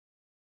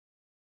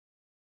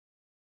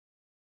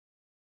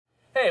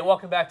Hey,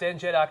 welcome back to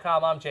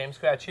NJ.com. I'm James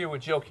Kratch here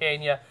with Joe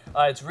Kania.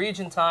 It's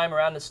region time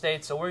around the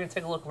state, so we're going to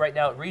take a look right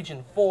now at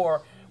Region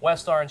 4,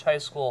 West Orange High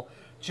School.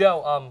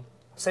 Joe,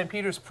 St.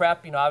 Peter's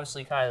Prep,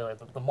 obviously kind of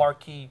like the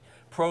marquee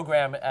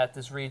program at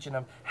this region.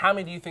 How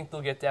many do you think they'll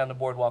get down to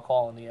Boardwalk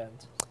Hall in the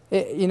end?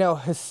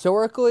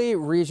 Historically,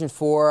 Region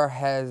 4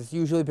 has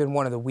usually been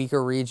one of the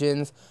weaker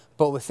regions,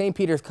 but with St.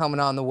 Peter's coming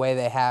on the way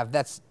they have,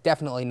 that's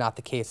definitely not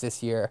the case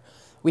this year.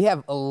 We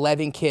have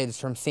 11 kids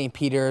from St.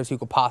 Peter's who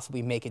could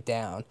possibly make it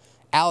down.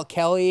 Alec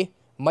Kelly,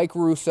 Mike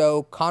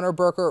Russo, Connor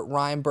Burkert,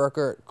 Ryan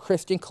Burkert,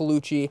 Christian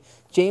Colucci,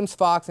 James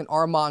Fox, and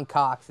Armand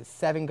Cox. It's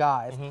 7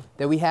 guys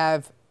that we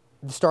have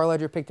the Star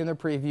Ledger picked in their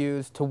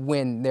previews to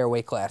win their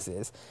weight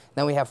classes.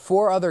 Then we have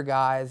 4 other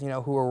guys,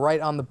 who are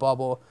right on the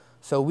bubble.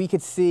 So we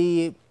could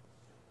see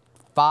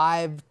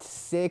 5 to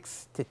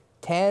 6 to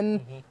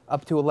 10,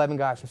 up to 11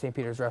 guys from St.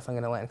 Peter's Wrestling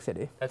in Atlantic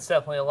City. That's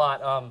definitely a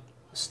lot.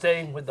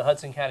 Staying with the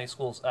Hudson County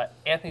schools,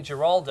 Anthony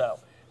Giraldo,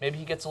 maybe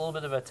he gets a little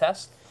bit of a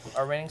test,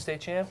 our reigning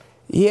state champ?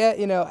 Yeah,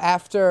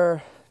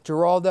 after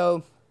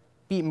Giraldo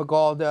beat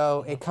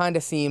Magaldo, it kind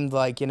of seemed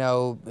like,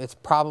 it's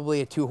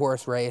probably a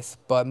 2-horse race.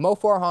 But Mo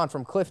Farhan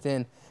from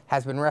Clifton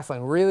has been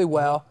wrestling really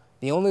well.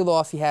 The only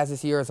loss he has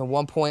this year is a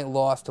 1-point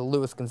loss to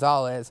Luis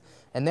Gonzalez,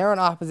 and they're on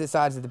opposite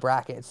sides of the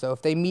bracket. So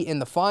if they meet in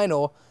the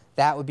final,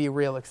 that would be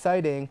real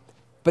exciting.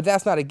 But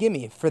that's not a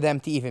gimme for them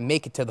to even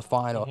make it to the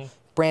final.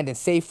 Brandon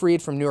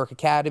Seyfried from Newark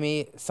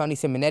Academy, Sonny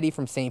Simonetti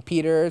from St.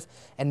 Peter's,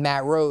 and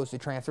Matt Rose, the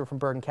transfer from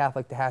Bergen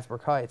Catholic to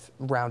Hasbrook Heights,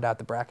 round out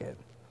the bracket.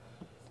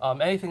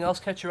 Anything else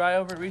catch your eye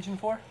over at Region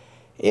 4?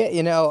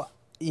 Yeah,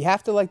 you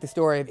have to like the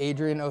story of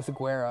Adrian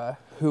Osaguera,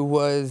 who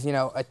was,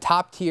 a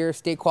top-tier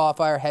state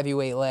qualifier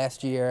heavyweight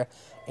last year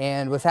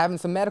and was having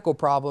some medical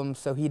problems,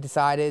 so he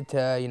decided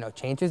to,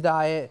 change his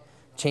diet,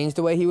 change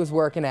the way he was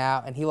working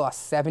out, and he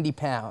lost 70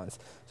 pounds.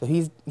 So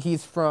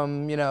he's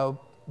from,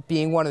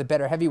 being one of the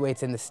better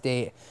heavyweights in the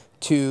state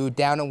to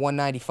down at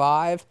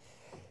 195.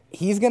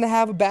 He's going to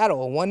have a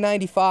battle.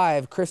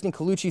 195, Christian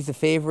Colucci's the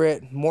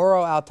favorite.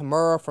 Moro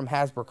Altamura from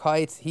Hasbrook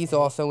Heights, he's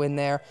also in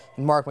there.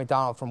 And Mark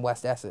McDonald from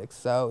West Essex.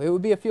 So it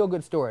would be a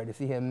feel-good story to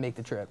see him make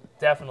the trip.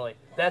 Definitely.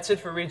 That's it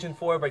for Region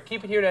 4, but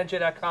keep it here at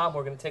NJ.com.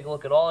 We're going to take a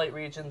look at all 8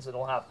 regions, and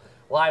we'll have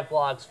live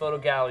blogs, photo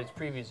galleries,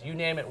 previews, you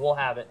name it, we'll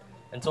have it.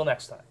 Until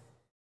next time.